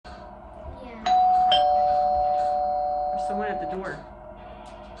someone at the door.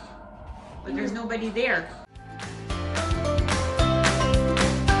 But there's nobody there.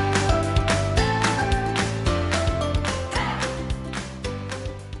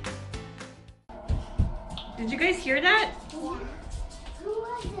 Did you guys hear that? Yeah. Who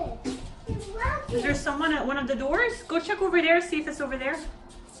was it? Is there someone at one of the doors? Go check over there, see if it's over there.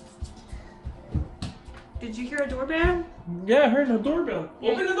 Did you hear a doorbell? Yeah, I heard a doorbell.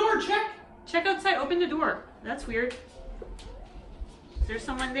 Yeah. Open the door, check. Check outside, open the door. That's weird. Is there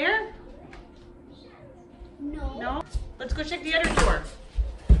someone there? No. No? Let's go check the other door.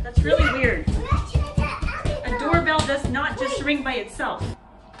 That's really weird. A doorbell does not just ring by itself.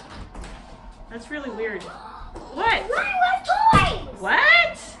 That's really weird. What?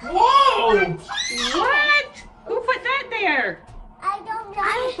 What? Whoa! What? Who put that there? I don't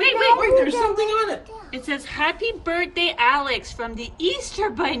know. Wait, there's something on it. It says, "Happy birthday, Alex," from the Easter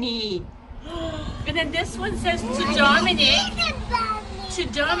Bunny. And then this one says, to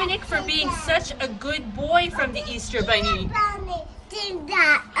Dominic for being such a good boy from the Easter Bunny.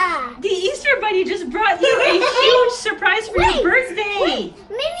 The Easter Bunny just brought you a huge surprise for your birthday.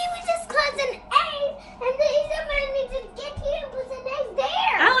 Maybe we just closed an egg and the Easter Bunny just get here and put an egg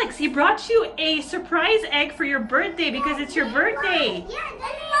there. Alex, he brought you a surprise egg for your birthday because it's your birthday. Yeah,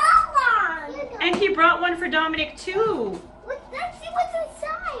 that's Mama. And he brought one for Dominic too. Let's see what's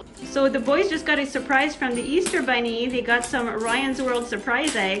inside. So the boys just got a surprise from the Easter Bunny. They got some Ryan's World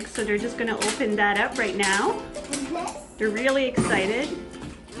surprise eggs, so they're just gonna open that up right now. Is this? They're really excited.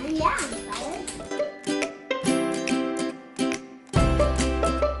 Yeah, I'm excited.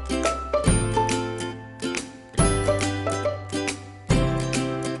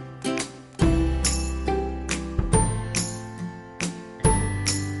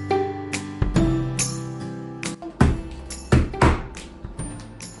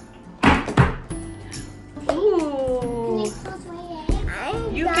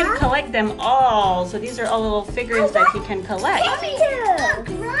 You can collect them all. So these are all little figures that you can collect. Look,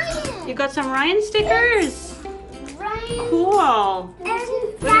 Ryan. You got some Ryan stickers. Ryan. Cool. What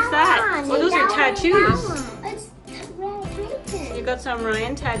is that? Oh, those are tattoos. It's You got some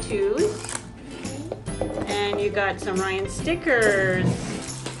Ryan tattoos. And you got some Ryan stickers.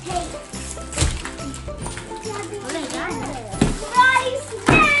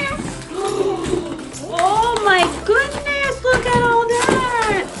 Oh my goodness, look at all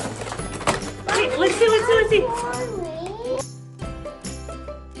that. Wait, let's see.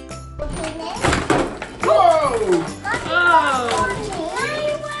 Whoa! Oh,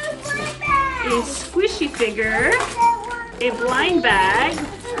 a squishy figure, a blind bag,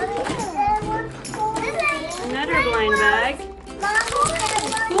 another blind bag.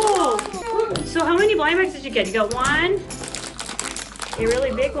 Cool. So how many blind bags did you get? You got one, a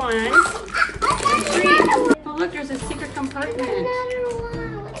really big one, and three. Oh look, there's a secret compartment.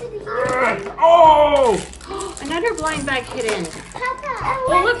 Oh! Another blind bag hidden.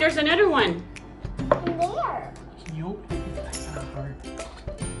 Oh look, there's another one. There. Can you open it? That's kind of hard.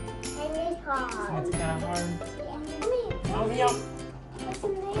 And it's hard. That's kind of hard. Yeah. Oh, yeah. What's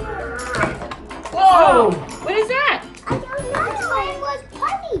in there? Whoa! What is that? I don't know. It was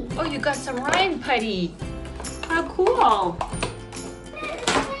putty. Oh, you got some Ryan putty. How cool.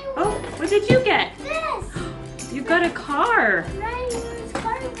 Oh, what did you get? This. You got a car. Ryan's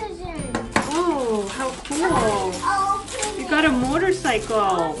car vision. Oh, how cool. Oh, You got a motorcycle.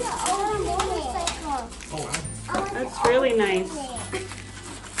 Oh, motorcycle. Oh, wow. That's really nice.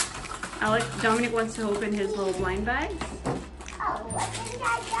 Dominic wants to open his little blind bag. Oh, what did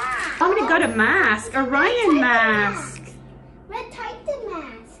I got? Dominic got a mask, a Ryan mask. Red Titan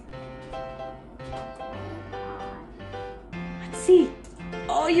mask. Let's see.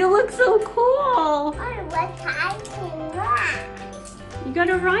 Oh, you look so cool. Oh, Red Titan mask. You got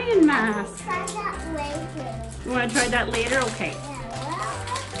a Ryan mask. Try that later. You want to try that later? Okay. Yeah,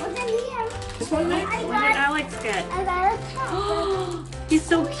 well, what's in here? What did Alex get? I got a cat. He's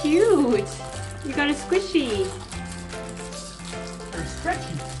so cute. You got a squishy. They're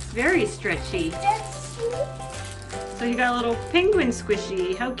stretchy. Very stretchy. So you got a little penguin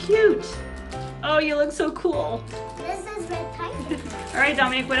squishy. How cute. Oh, you look so cool. This is Red Titan. All right,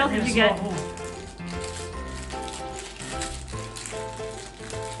 Dominic, what else did you get? What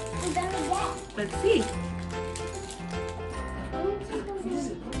did I get? Let's see.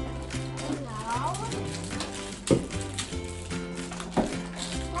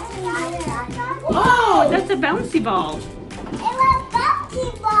 Oh, that's a bouncy ball. It was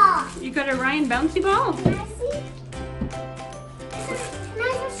bouncy ball. You got a Ryan bouncy ball? Can I see? Can I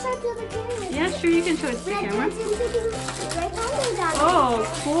just show to the camera? Yeah, sure, you can show it to the Red camera. Titan got it. Oh,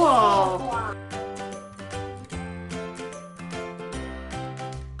 cool.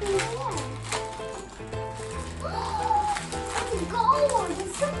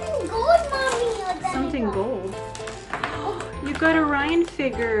 got a Ryan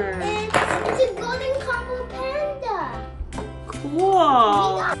figure. It's a golden combo panda.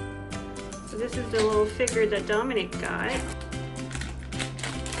 Cool. So this is the little figure that Dominic got. Let's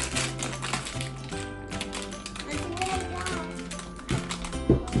see what I got.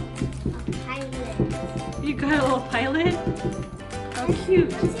 A pilot. You got a little pilot? How cute.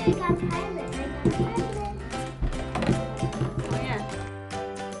 Let's see, I got pilot. Oh yeah.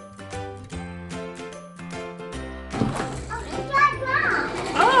 Oh, it's like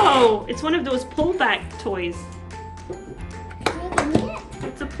that. Oh, it's one of those pullback toys. Maybe it.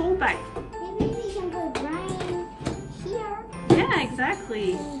 It's a pullback. Maybe we can put Ryan here Yeah,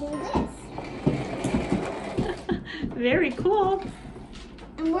 exactly. and do this. Very cool.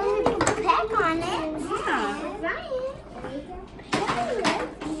 And when we put the pack on it, Yeah. Ryan, pilot,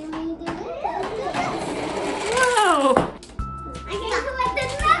 and we do this. Whoa. I can collect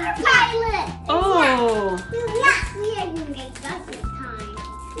another pilot. Oh. Yeah, we can make Gus this time.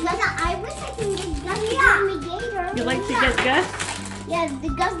 Lisa, I wish I could get Gus the gummy gator. You like to get Gus? Yeah, the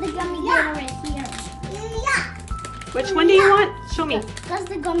Gus the gummy gator is here. Yeah. Which one do you want? Show me. Gus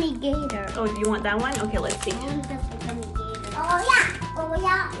the gummy gator. Oh, you want that one? Okay, let's see. I want Gus the gummy gator. Oh yeah. Oh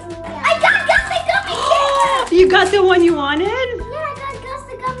yeah. Oh, yeah. I got Gus the gummy gator. You got the one you wanted? Yeah, I got Gus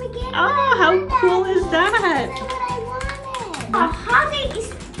the gummy gator. Oh, how cool is that? That's what I wanted. How they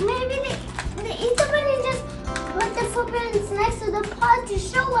maybe the Easter bunny just put the footprints next to the pod to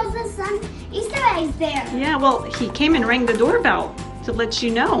show us the sun Easter eggs there. Yeah, well, he came and rang the doorbell to let you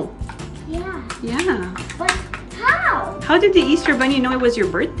know. Yeah, Yeah. but how? How did the Easter Bunny know it was your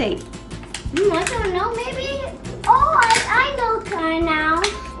birthday? I don't know. Maybe. Oh, I know now.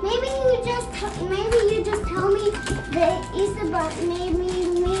 Maybe you just tell me the Easter bunny maybe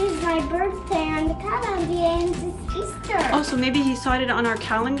means my birthday on the calendar and it's Easter. Oh, so maybe he saw it on our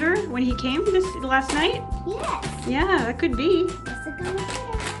calendar when he came last night? Yes. Yeah, that could be. That's a good idea.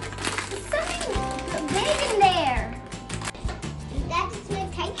 There's something big in there. That's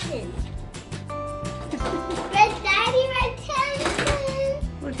Red Titan. Red Daddy, Red Titan.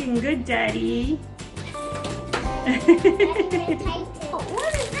 Looking good, Daddy. That's Red Titan. Oh,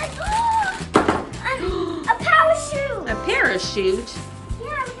 what is that? Oh, a parachute. A parachute?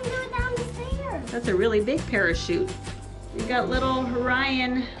 Yeah, we can do it down the stairs. That's a really big parachute. You got little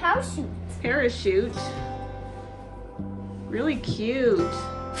Ryan Parachute. parachute. Really cute.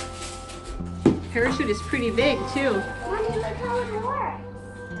 Parachute is pretty big too. Mommy, look how it works.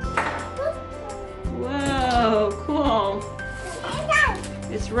 Whoa, cool.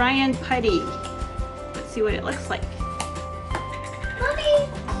 It's Ryan Putty. Let's see what it looks like. Mommy.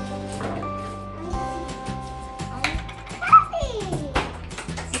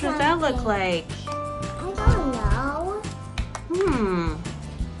 What does that look like? I don't know.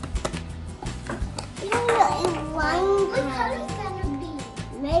 What color is gonna be?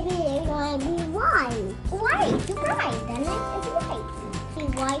 Maybe it's gonna be white. White, right? Then it's white. See,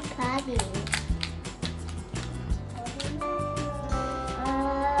 white padding.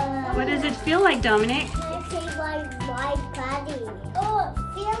 What does it feel like, Dominic? I see white padding. Oh,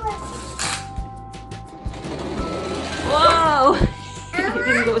 feel Whoa! It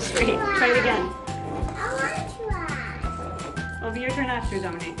didn't go straight. Try it again. it. I want to try. Over your turn after,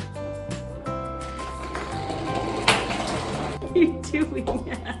 Dominic. What are you doing?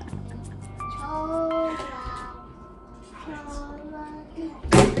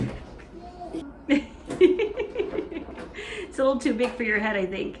 It's a little too big for your head, I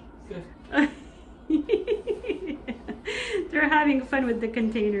think. They're having fun with the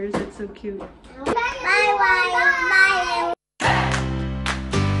containers. It's so cute. Bye bye. Bye.